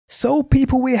So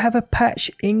people, we have a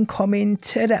patch incoming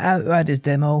to the Outriders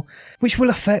demo, which will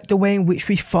affect the way in which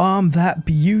we farm that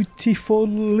beautiful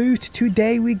loot.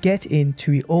 Today we get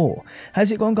into it all. How's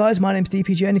it going, guys? My name's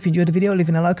DPJ, and if you enjoyed the video,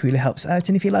 leaving a like really helps out,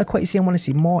 and if you like what you see and want to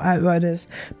see more Outriders,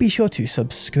 be sure to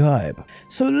subscribe.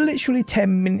 So literally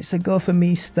 10 minutes ago from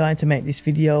me starting to make this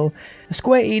video,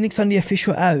 Square Enix on the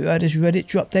official Outriders Reddit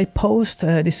dropped a post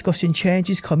discussing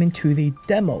changes coming to the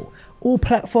demo. All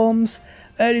platforms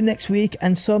early next week,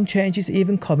 and some changes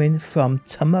even coming from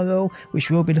tomorrow,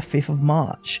 which will be the 5th of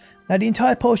March. Now the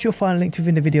entire post you'll find linked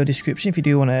within the video description if you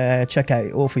do want to check out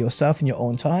it all for yourself in your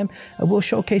own time. I will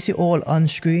showcase it all on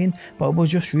screen, but we'll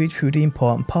just read through the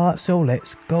important parts, so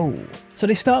let's go. So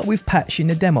they start with patching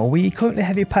the demo. We currently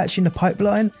have a patch in the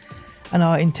pipeline and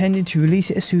are intending to release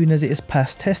it as soon as it has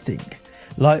passed testing,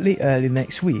 likely early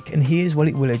next week, and here's what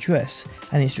it will address,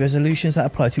 and its resolutions that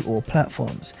apply to all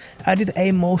platforms. Added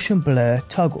a motion blur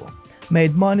toggle,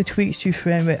 made minor tweaks to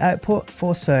frame rate output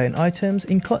for certain items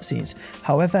in cutscenes.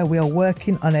 However, we are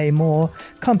working on a more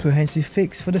comprehensive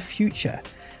fix for the future.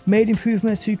 Made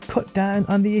improvements to cut down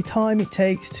on the time it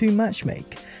takes to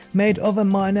matchmake. Made other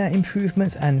minor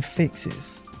improvements and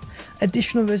fixes.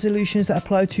 Additional resolutions that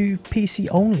apply to PC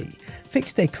only.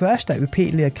 Fixed a crash that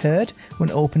repeatedly occurred when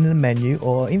opening the menu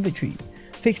or inventory.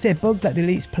 Fixed a bug that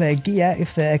deletes player gear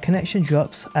if their connection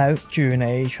drops out during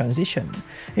a transition.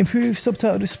 Improved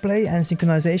subtitle display and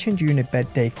synchronization during a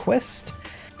birthday quest.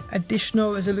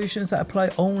 Additional resolutions that apply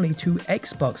only to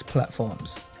Xbox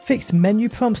platforms. Fixed menu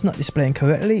prompts not displaying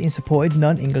correctly in supported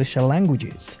non-English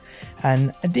languages,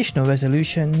 and additional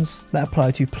resolutions that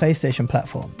apply to PlayStation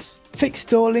platforms. Fixed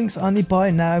store links on the buy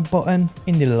now button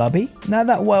in the lobby. Now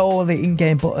that while the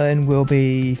in-game button will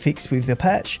be fixed with the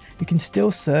patch, you can still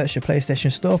search the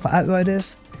PlayStation Store for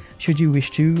Outriders should you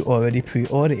wish to already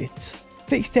pre-order it.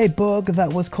 Fixed a bug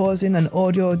that was causing an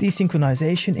audio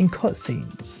desynchronization in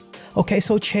cutscenes. Okay,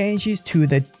 so changes to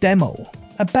the demo.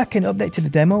 A backend update to the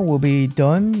demo will be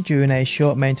done during a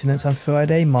short maintenance on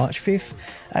Friday, March 5th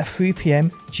at 3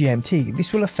 PM GMT.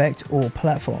 This will affect all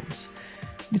platforms.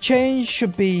 The change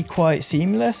should be quite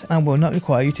seamless and will not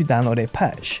require you to download a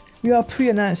patch. We are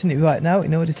pre-announcing it right now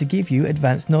in order to give you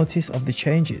advance notice of the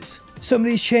changes. Some of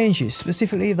these changes,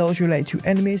 specifically those related to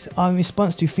enemies, are in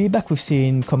response to feedback we've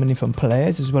seen coming in from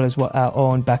players as well as what our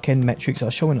own backend metrics are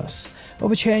showing us.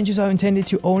 Other changes are intended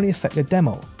to only affect the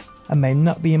demo and may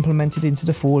not be implemented into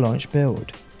the full launch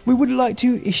build. We would like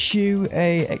to issue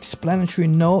a explanatory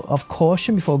note of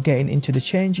caution before getting into the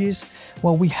changes.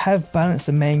 While we have balanced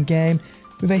the main game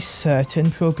with a certain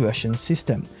progression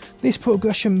system, this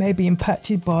progression may be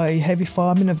impacted by heavy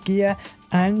farming of gear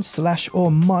and / or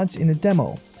mods in the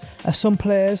demo, as some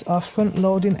players are front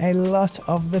loading a lot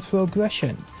of the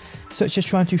progression, such as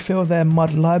trying to fill their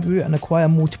mod library and acquire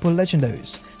multiple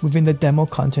legendaries within the demo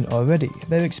content already.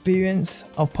 Their experience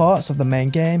of parts of the main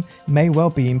game may well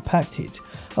be impacted.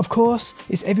 Of course,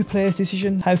 it's every player's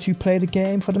decision how to play the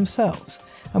game for themselves,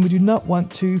 and we do not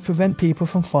want to prevent people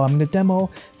from farming the demo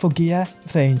for gear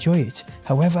if they enjoy it.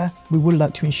 However, we would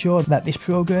like to ensure that this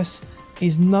progress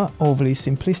is not overly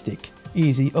simplistic,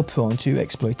 easy or prone to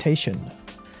exploitation.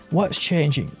 What's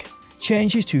changing?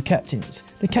 Changes to captains.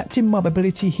 The captain mob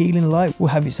ability Healing Light will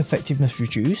have its effectiveness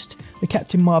reduced. The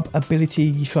captain mob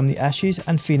ability from the Ashes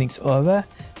and Phoenix Aura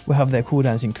will have their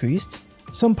cooldowns increased.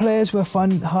 Some players will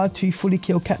find it hard to fully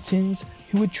kill captains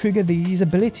who would trigger these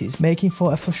abilities, making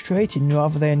for a frustrating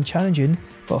rather than challenging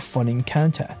but fun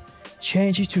encounter.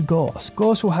 Changes to Ghost.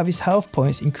 Ghost will have his health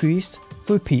points increased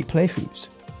for repeat playthroughs.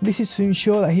 This is to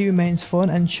ensure that he remains fun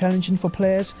and challenging for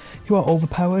players who are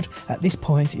overpowered at this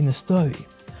point in the story.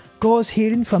 Gore's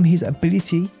healing from his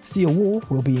ability Steel Wall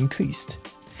will be increased.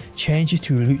 Changes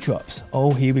to loot drops.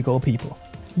 Oh, here we go, people.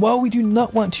 While we do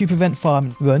not want to prevent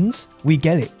farm runs, we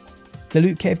get it. The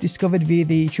loot cave discovered via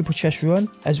the triple chest run,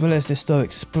 as well as the store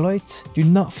exploit, do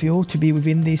not feel to be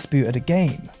within the spirit of the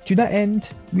game. To that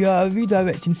end, we are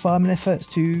redirecting farming efforts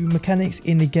to mechanics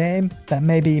in the game that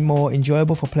may be more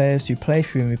enjoyable for players to play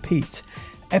through and repeat.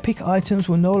 Epic items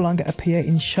will no longer appear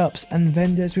in shops and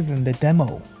vendors within the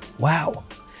demo. Wow!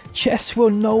 Chests will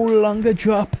no longer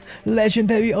drop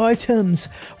legendary items.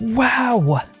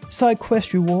 Wow! Side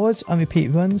quest rewards and repeat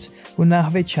runs will now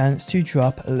have a chance to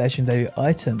drop legendary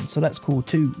items, so that's cool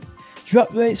too.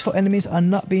 Drop rates for enemies are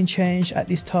not being changed at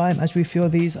this time, as we feel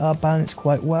these are balanced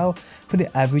quite well for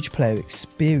the average player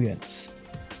experience.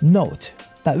 Note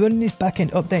that running this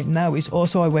backend update now is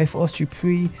also a way for us to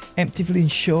preemptively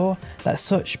ensure that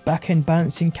such backend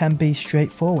balancing can be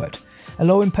straightforward. A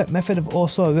low impact method of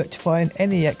also rectifying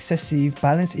any excessive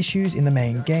balance issues in the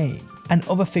main game. and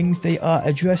other things they are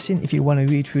addressing if you want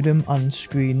to read through them on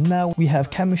screen now. We have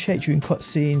camera shake during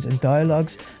cutscenes and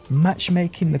dialogues,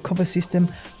 matchmaking, the cover system,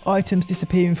 items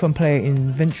disappearing from player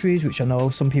inventories, which I know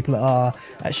some people are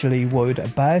actually worried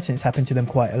about and it's happened to them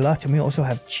quite a lot, and we also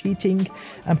have cheating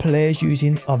and players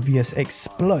using obvious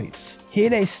exploits. Here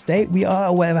they state, we are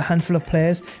aware of a handful of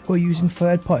players who are using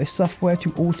third-party software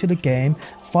to alter the game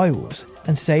files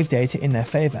and save data in their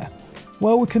favour.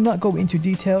 While we cannot go into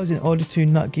details in order to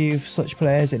not give such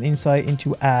players an insight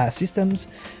into our systems,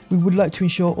 we would like to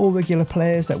ensure all regular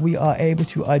players that we are able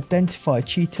to identify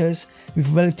cheaters with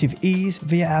relative ease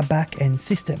via our back-end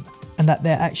system, and that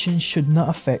their actions should not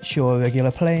affect your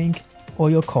regular playing or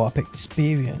your co-op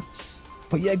experience.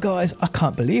 But yeah guys, I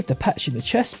can't believe the patch in the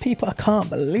chest, people, I can't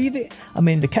believe it. I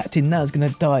mean, the captain now is going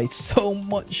to die so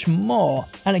much more.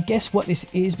 And I guess what this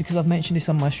is, because I've mentioned this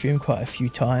on my stream quite a few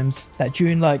times, that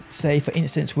during, like, say for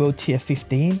instance world tier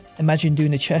 15, imagine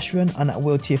doing a chest run on that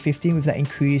world tier 15 with that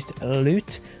increased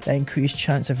loot, that increased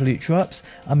chance of loot drops.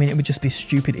 I mean, it would just be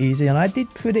stupid easy. And I did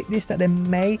predict this, that they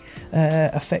may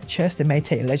affect chests, they may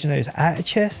take legendaries out of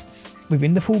chests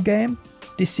within the full game.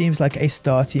 This seems like a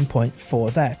starting point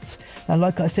for that. Now,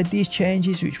 like I said, these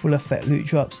changes, which will affect loot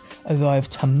drops, arrive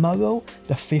tomorrow,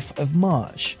 the 5th of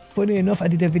March. Funny enough, I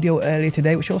did a video earlier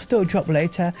today, which I'll still drop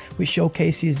later, which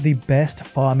showcases the best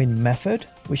farming method,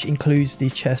 which includes the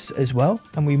chests as well.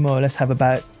 And we more or less have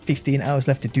about 15 hours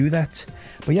left to do that.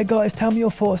 But yeah guys, tell me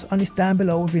your thoughts on this down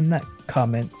below within that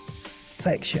comments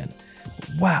section.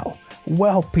 Wow,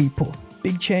 well people,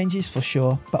 big changes for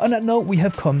sure. But on that note, we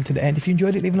have come to the end. If you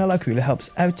enjoyed it, leaving a like really helps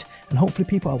out, and hopefully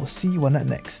people, I will see you on that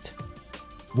next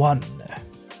one.